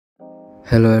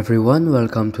Hello everyone,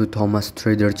 welcome to Thomas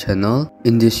Trader channel.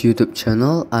 In this YouTube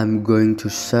channel, I'm going to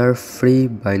share free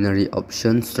binary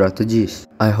option strategies.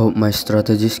 I hope my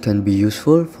strategies can be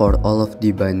useful for all of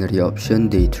the binary option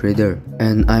day trader.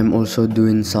 And I'm also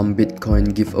doing some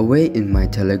Bitcoin giveaway in my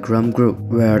Telegram group,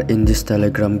 where in this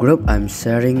Telegram group, I'm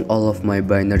sharing all of my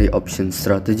binary option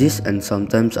strategies and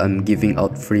sometimes I'm giving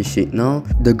out free signal.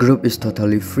 The group is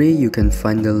totally free. You can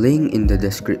find the link in the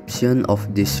description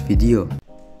of this video.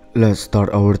 Let's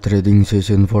start our trading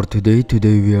session for today.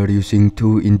 Today we are using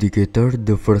two indicators.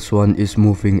 The first one is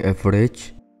moving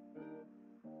average,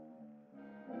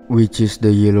 which is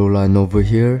the yellow line over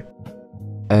here.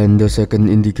 And the second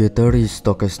indicator is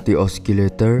stochastic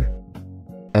oscillator.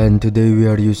 And today we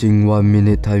are using 1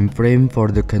 minute time frame for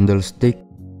the candlestick.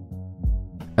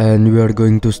 And we are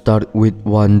going to start with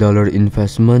 $1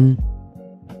 investment.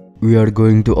 We are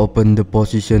going to open the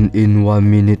position in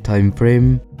 1 minute time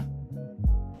frame.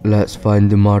 Let's find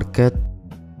the market.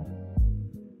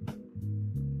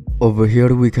 Over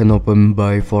here we can open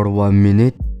buy for 1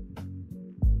 minute.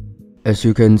 As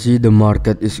you can see, the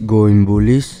market is going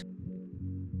bullish.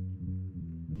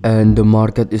 And the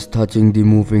market is touching the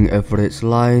moving average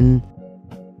line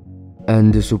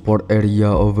and the support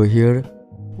area over here.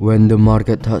 When the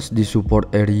market touches the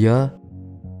support area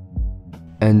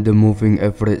and the moving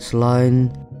average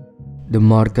line, the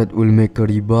market will make a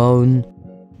rebound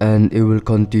and it will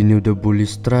continue the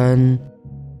bullish trend.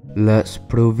 Let's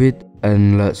prove it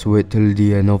and let's wait till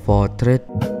the end of our trade.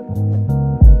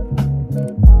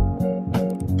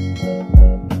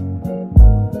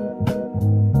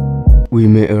 We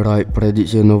made a right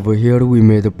prediction over here. We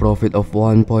made a profit of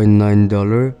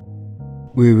 $1.9.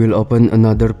 We will open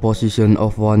another position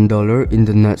of $1 in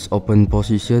the next open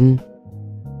position.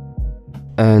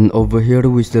 And over here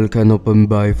we still can open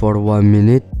buy for 1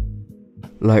 minute.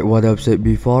 Like what I've said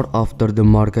before, after the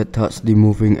market touches the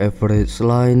moving average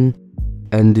line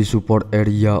and the support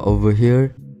area over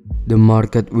here, the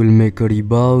market will make a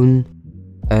rebound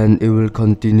and it will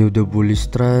continue the bullish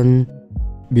trend.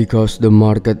 Because the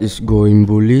market is going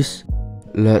bullish,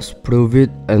 let's prove it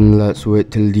and let's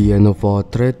wait till the end of our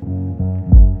trade.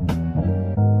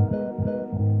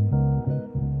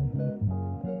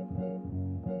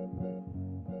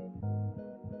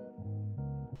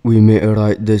 We made a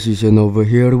right decision over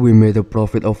here. We made a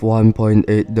profit of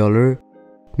 $1.8.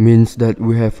 Means that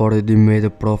we have already made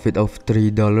a profit of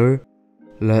 $3.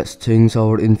 Let's change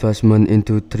our investment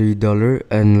into $3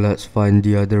 and let's find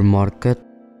the other market.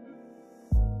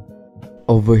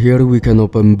 Over here we can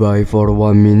open buy for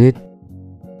 1 minute.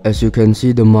 As you can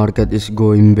see, the market is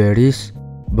going bearish,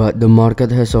 but the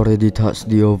market has already touched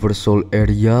the oversold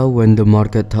area. When the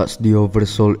market touches the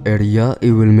oversold area,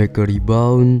 it will make a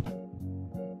rebound.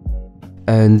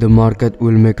 And the market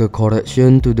will make a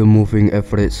correction to the moving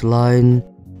average line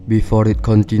before it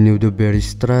continue the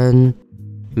bearish trend.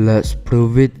 Let's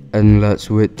prove it and let's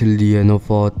wait till the end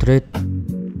of our trade.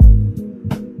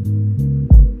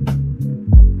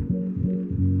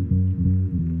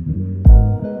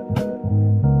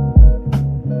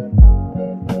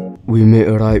 We made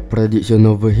a right prediction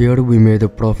over here. We made a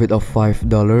profit of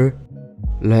 $5.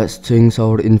 Let's change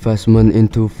our investment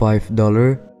into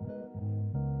 $5.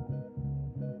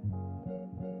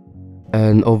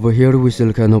 And over here we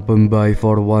still can open buy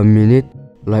for 1 minute.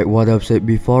 Like what I've said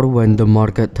before, when the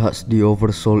market touches the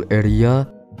oversold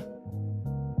area,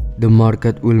 the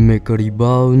market will make a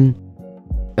rebound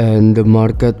and the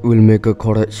market will make a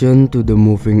correction to the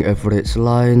moving average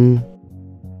line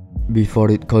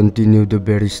before it continue the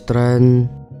bearish trend.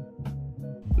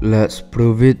 Let's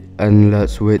prove it and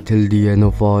let's wait till the end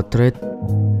of our trade.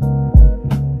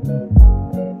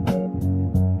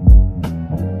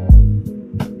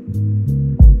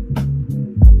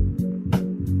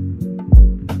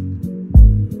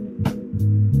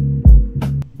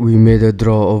 We made a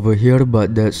draw over here,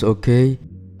 but that's okay.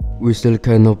 We still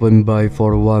can open buy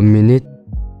for 1 minute.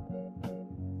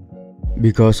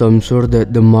 Because I'm sure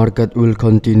that the market will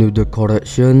continue the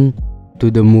correction to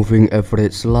the moving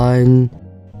average line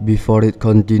before it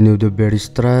continue the bearish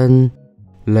trend.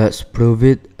 Let's prove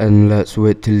it and let's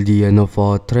wait till the end of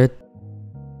our trade.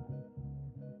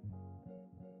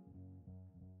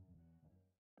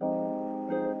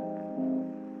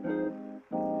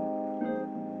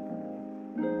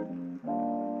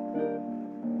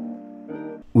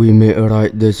 We made a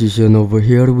right decision over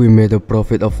here. We made a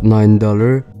profit of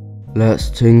 $9.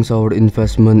 Let's change our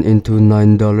investment into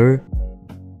 $9.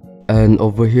 And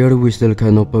over here we still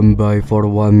can open buy for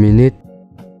 1 minute.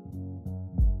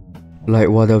 Like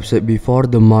what I've said before,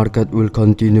 the market will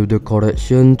continue the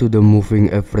correction to the moving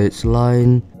average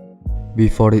line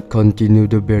before it continue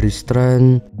the bearish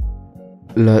trend.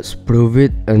 Let's prove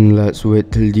it and let's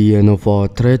wait till the end of our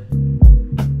trade.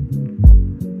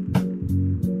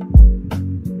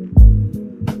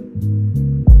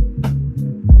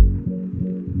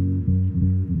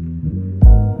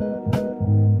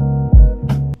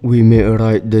 We made a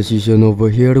right decision over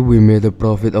here. We made a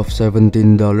profit of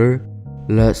 $17.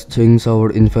 Let's change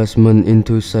our investment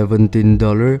into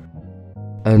 $17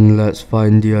 and let's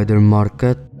find the other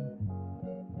market.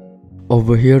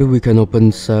 Over here we can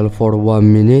open sell for 1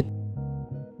 minute.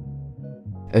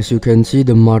 As you can see,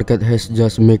 the market has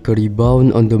just made a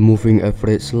rebound on the moving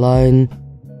average line.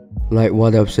 Like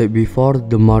what I've said before,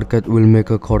 the market will make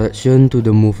a correction to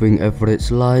the moving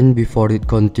average line before it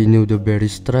continue the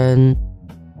bearish trend.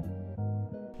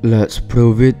 Let's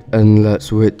prove it and let's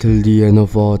wait till the end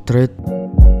of our trade.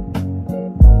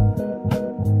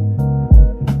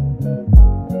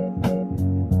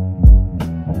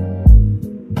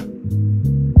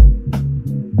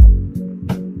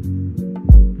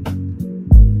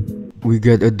 We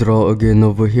get a draw again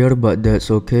over here, but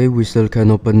that's okay. We still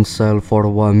can open sell for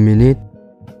 1 minute.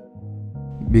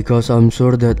 Because I'm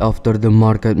sure that after the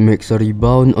market makes a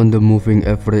rebound on the moving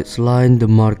average line, the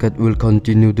market will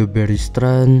continue the bearish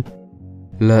trend.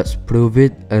 Let's prove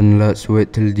it and let's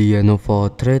wait till the end of our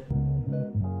trade.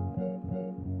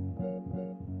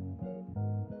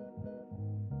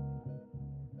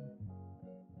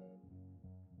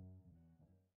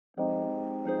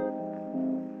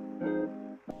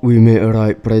 We made a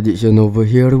right prediction over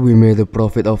here. We made a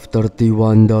profit of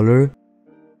 $31.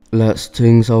 Let's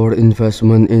change our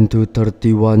investment into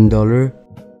 $31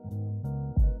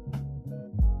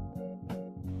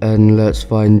 and let's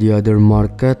find the other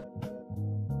market.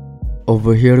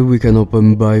 Over here we can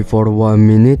open buy for 1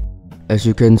 minute. As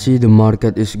you can see, the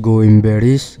market is going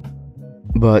bearish,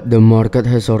 but the market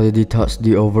has already touched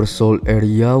the oversold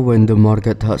area. When the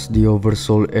market touches the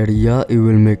oversold area, it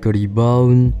will make a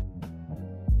rebound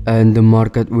and the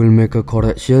market will make a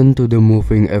correction to the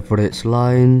moving average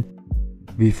line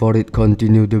before it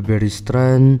continue the bearish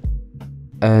trend.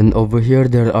 And over here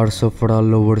there are several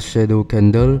lower shadow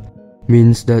candle,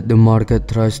 means that the market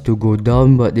tries to go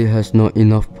down but it has not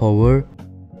enough power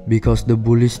because the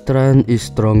bullish trend is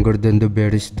stronger than the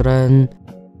bearish trend.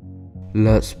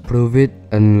 Let's prove it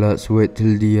and let's wait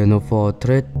till the end of our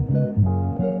trade.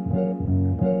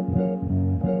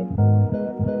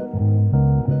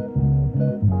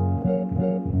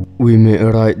 We made a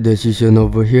right decision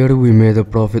over here. We made a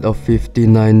profit of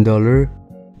 $59.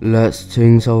 Let's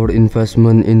change our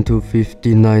investment into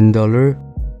 $59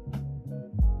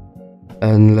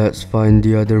 and let's find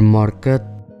the other market.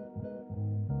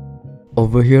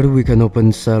 Over here we can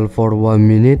open sell for 1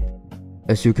 minute.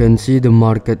 As you can see, the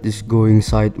market is going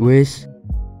sideways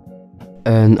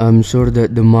and I'm sure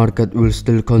that the market will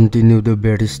still continue the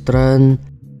bearish trend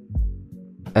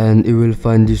and it will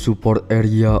find the support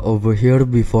area over here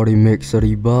before it makes a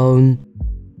rebound.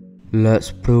 Let's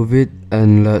prove it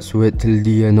and let's wait till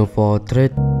the end of our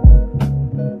trade.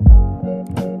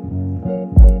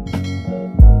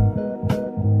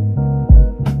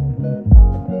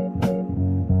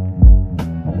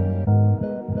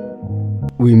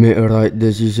 We made a right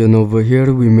decision over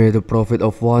here. We made a profit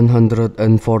of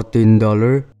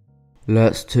 $114.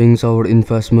 Let's change our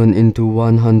investment into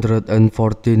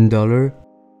 $114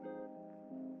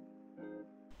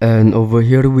 and over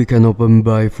here we can open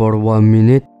buy for 1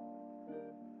 minute.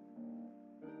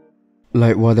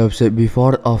 Like what I've said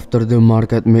before, after the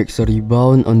market makes a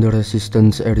rebound on the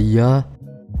resistance area,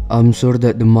 I'm sure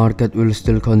that the market will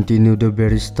still continue the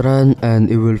bearish trend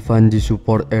and it will find the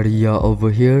support area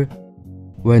over here.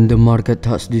 When the market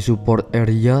touches the support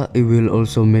area, it will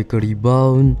also make a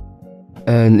rebound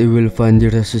and it will find the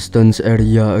resistance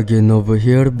area again over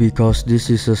here because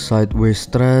this is a sideways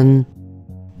trend.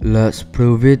 Let's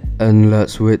prove it and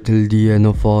let's wait till the end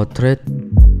of our trade.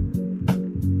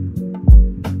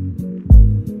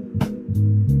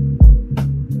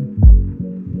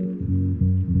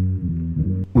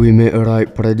 We made a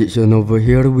right prediction over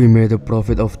here. We made a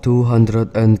profit of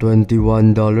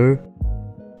 $221.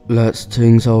 Let's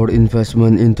change our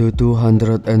investment into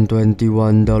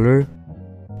 $221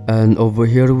 and over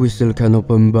here we still can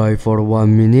open buy for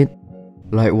 1 minute.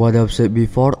 Like what I've said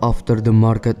before, after the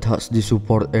market touches the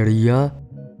support area,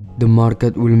 the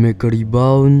market will make a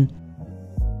rebound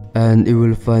and it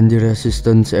will find the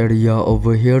resistance area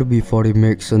over here before it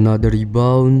makes another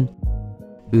rebound.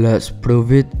 Let's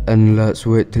prove it and let's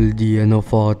wait till the end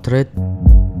of our trade.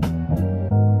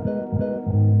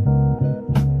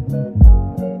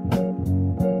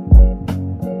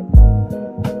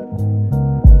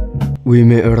 We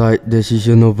made a right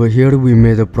decision over here. We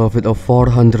made a profit of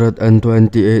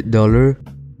 $428.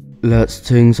 Let's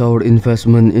change our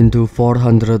investment into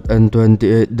 $428,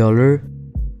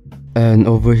 and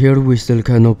over here we still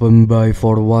can open buy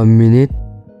for 1 minute.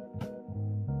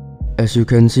 As you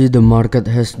can see, the market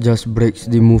has just breaks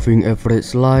the moving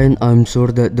average line. I'm sure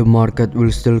that the market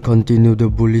will still continue the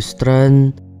bullish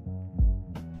trend,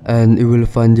 and it will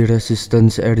find the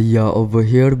resistance area over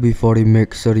here before it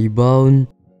makes a rebound,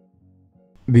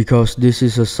 because this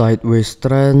is a sideways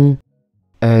trend,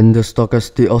 and the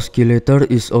stochastic oscillator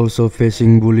is also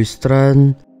facing bullish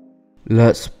trend.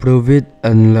 Let's prove it,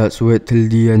 and let's wait till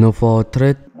the end of our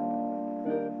trade.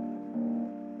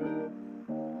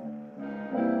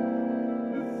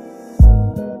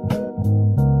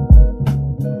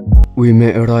 We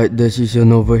made a right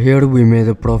decision over here. We made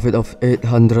a profit of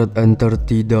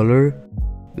 $830.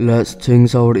 Let's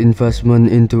change our investment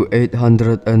into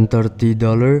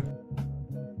 $830.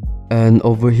 And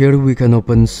over here we can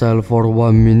open sell for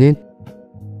 1 minute.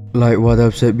 Like what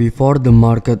I've said before, the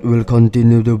market will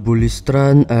continue the bullish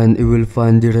trend, and it will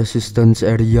find the resistance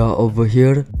area over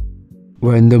here.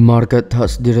 When the market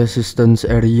touches the resistance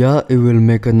area, it will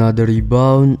make another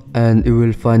rebound, and it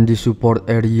will find the support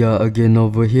area again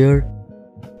over here.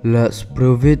 Let's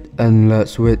prove it, and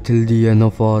let's wait till the end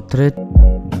of our trade.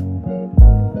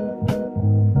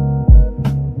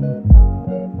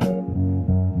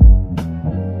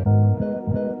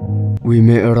 We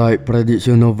made a right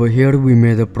prediction over here. We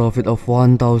made a profit of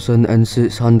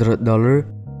 $1,600.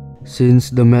 Since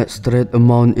the max trade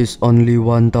amount is only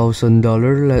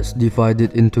 $1,000, let's divide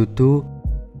it into 2.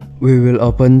 We will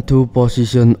open 2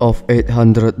 positions of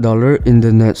 $800 in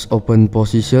the next open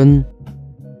position.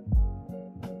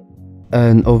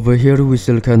 And over here we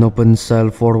still can open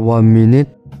sell for 1 minute.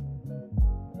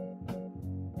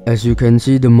 As you can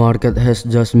see, the market has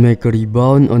just made a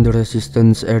rebound on the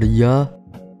resistance area.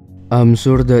 I'm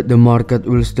sure that the market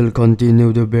will still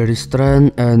continue the bearish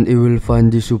trend, and it will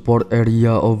find the support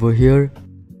area over here,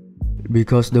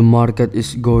 because the market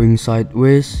is going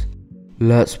sideways.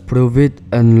 Let's prove it,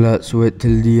 and let's wait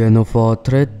till the end of our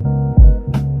trade.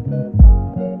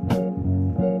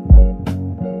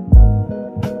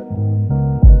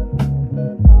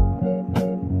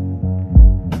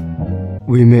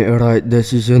 We made a right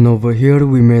decision over here.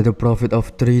 We made a profit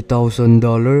of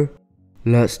 $3,000.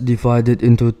 Let's divide it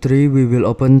into 3. We will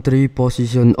open 3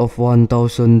 positions of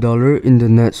 $1,000 in the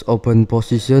next open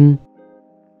position.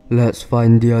 Let's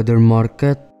find the other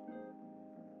market.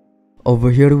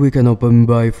 Over here we can open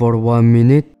buy for 1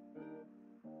 minute.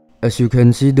 As you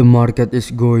can see, the market is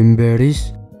going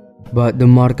bearish, but the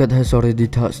market has already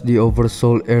touched the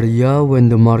oversold area. When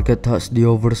the market touches the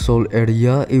oversold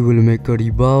area, it will make a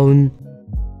rebound,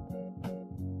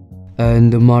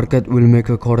 and the market will make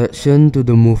a correction to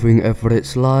the moving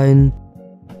average line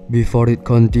before it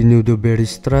continue the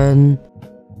bearish trend.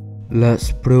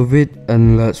 Let's prove it,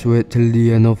 and let's wait till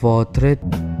the end of our trade.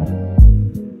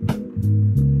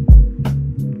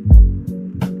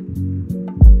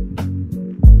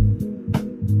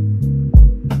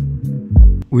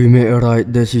 We made a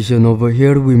right decision over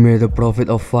here. We made a profit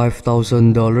of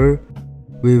 $5,000.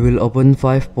 We will open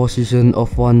 5 positions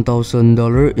of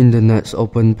 $1,000 in the next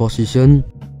open position.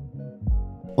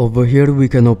 Over here we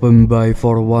can open buy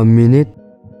for 1 minute.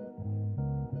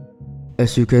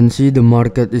 As you can see, the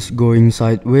market is going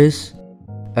sideways,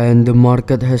 and the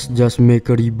market has just made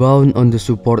a rebound on the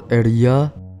support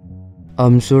area.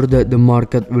 I'm sure that the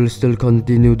market will still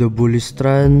continue the bullish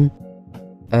trend,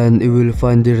 and it will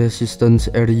find the resistance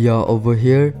area over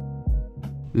here.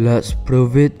 Let's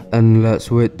prove it, and let's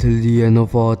wait till the end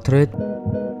of our trade.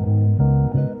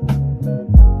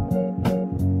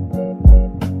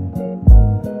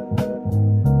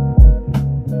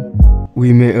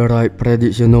 We made a right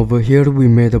prediction over here. We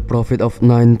made a profit of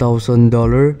 $9,000.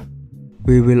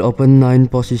 We will open 9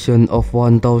 positions of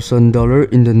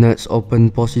 $1,000 in the next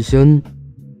open position.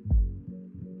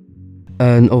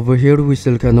 And over here we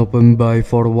still can open buy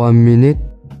for 1 minute.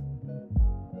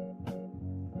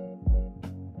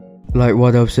 Like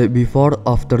what I've said before,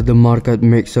 after the market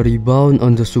makes a rebound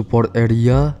on the support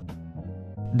area,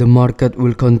 the market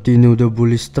will continue the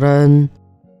bullish trend,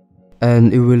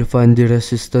 and it will find the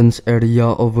resistance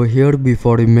area over here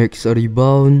before it makes a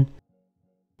rebound.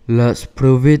 Let's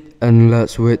prove it, and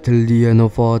let's wait till the end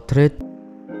of our trade.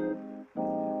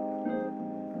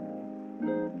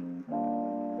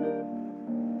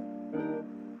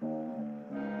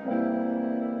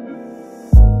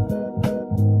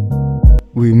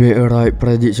 We made a right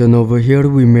prediction over here.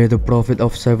 We made a profit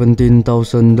of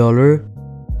 $17,000.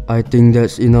 I think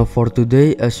that's enough for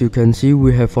today. As you can see,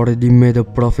 we have already made a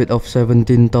profit of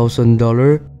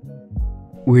 $17,000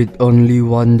 with only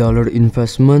 $1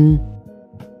 investment.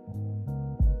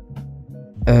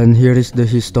 And here is the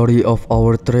history of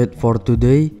our trade for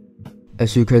today.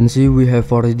 As you can see, we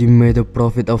have already made a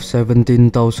profit of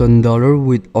 $17,000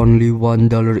 with only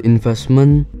 $1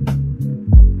 investment.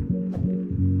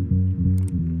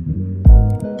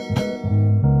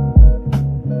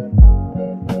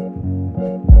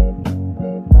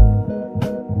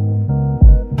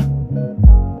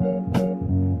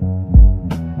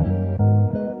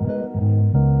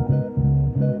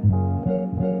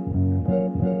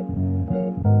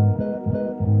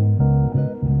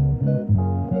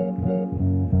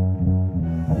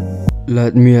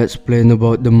 Let me explain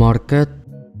about the market.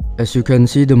 As you can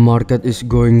see, the market is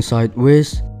going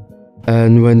sideways,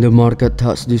 and when the market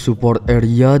touches the support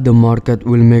area, the market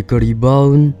will make a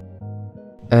rebound,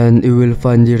 and it will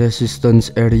find the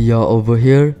resistance area over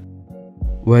here.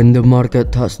 When the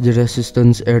market touches the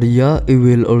resistance area, it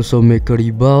will also make a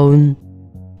rebound,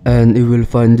 and it will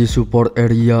find the support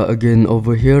area again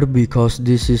over here because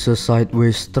this is a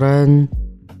sideways trend.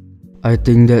 I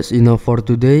think that's enough for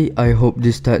today. I hope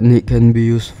this technique can be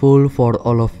useful for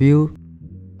all of you.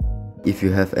 If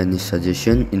you have any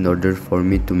suggestion in order for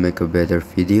me to make a better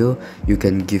video, you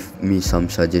can give me some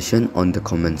suggestion on the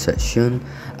comment section.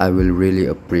 I will really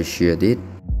appreciate it.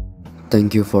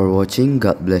 Thank you for watching.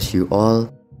 God bless you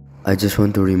all. I just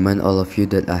want to remind all of you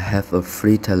that I have a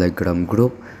free Telegram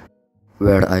group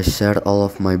where I share all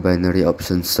of my binary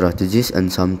option strategies, and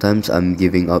sometimes I'm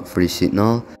giving out free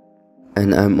signal.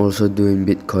 And I'm also doing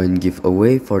Bitcoin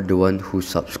giveaway for the one who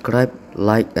subscribe,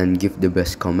 like, and give the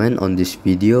best comment on this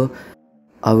video.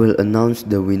 I will announce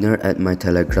the winner at my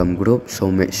Telegram group, so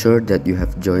make sure that you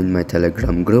have joined my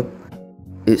Telegram group.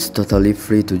 It's totally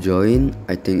free to join.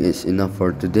 I think it's enough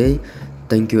for today.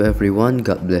 Thank you everyone.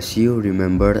 God bless you.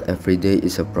 Remember, every day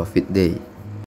is a profit day.